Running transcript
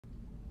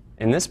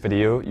In this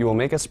video, you will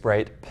make a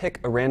sprite pick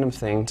a random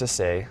thing to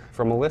say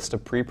from a list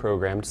of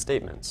pre-programmed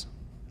statements.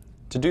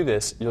 To do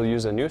this, you'll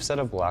use a new set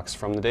of blocks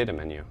from the data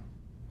menu.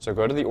 So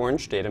go to the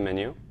orange data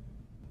menu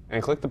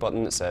and click the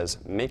button that says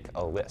Make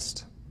a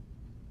List.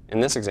 In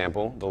this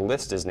example, the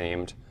list is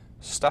named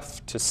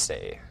Stuff to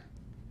Say,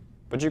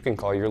 but you can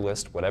call your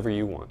list whatever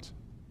you want.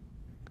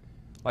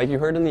 Like you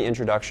heard in the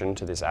introduction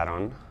to this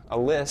add-on, a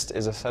list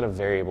is a set of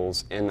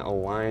variables in a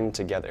line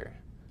together.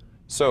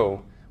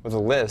 So, with a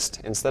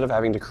list, instead of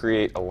having to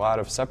create a lot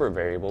of separate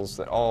variables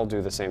that all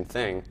do the same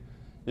thing,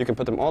 you can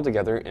put them all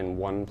together in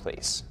one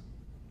place.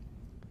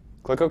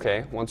 Click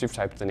OK once you've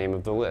typed the name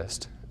of the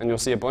list, and you'll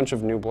see a bunch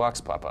of new blocks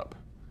pop up.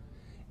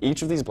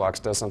 Each of these blocks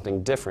does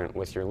something different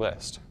with your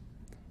list.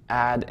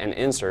 Add and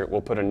insert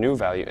will put a new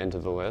value into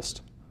the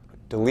list.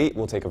 Delete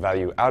will take a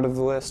value out of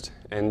the list,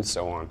 and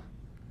so on.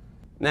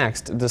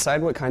 Next,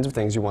 decide what kinds of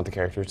things you want the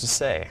character to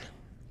say.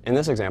 In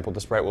this example,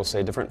 the sprite will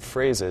say different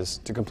phrases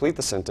to complete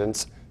the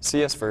sentence,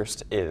 "See us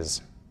first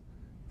is."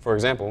 For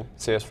example,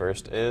 "See us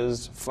first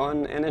is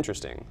fun and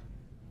interesting."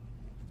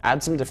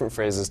 Add some different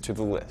phrases to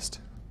the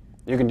list.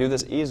 You can do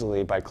this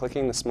easily by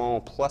clicking the small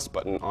plus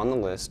button on the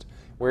list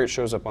where it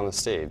shows up on the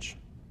stage.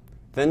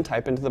 Then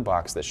type into the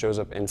box that shows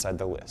up inside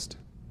the list.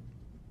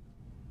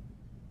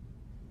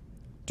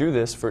 Do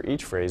this for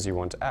each phrase you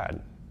want to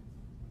add.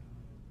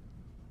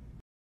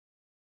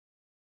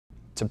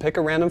 To pick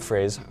a random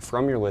phrase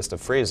from your list of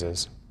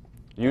phrases,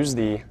 use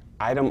the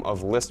Item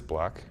of List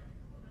block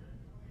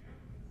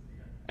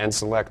and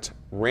select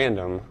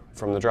Random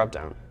from the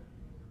dropdown.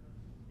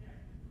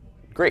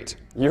 Great,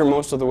 you're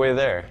most of the way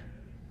there.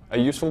 A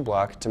useful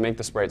block to make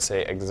the sprite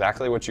say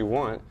exactly what you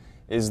want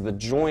is the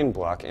Join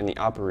block in the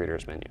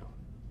Operators menu.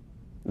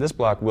 This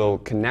block will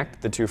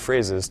connect the two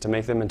phrases to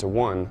make them into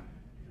one,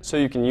 so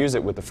you can use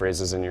it with the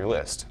phrases in your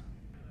list.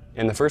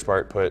 In the first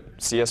part,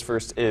 put "See us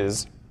first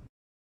is,"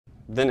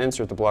 then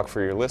insert the block for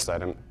your list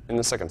item in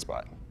the second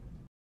spot.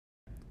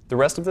 The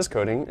rest of this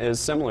coding is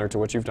similar to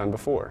what you've done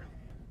before.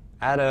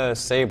 Add a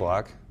say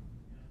block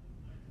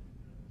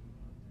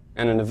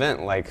and an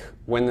event like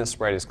when this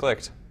sprite is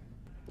clicked.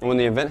 And when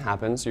the event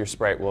happens, your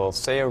sprite will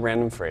say a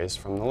random phrase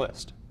from the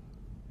list.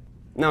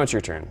 Now it's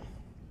your turn.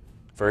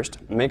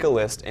 First, make a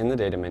list in the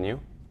data menu.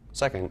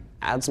 Second,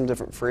 add some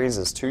different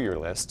phrases to your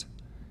list.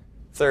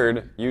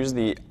 Third, use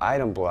the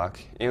item block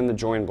and the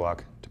join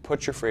block to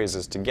put your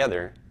phrases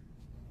together.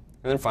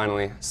 And then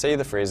finally, say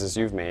the phrases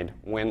you've made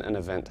when an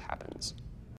event happens.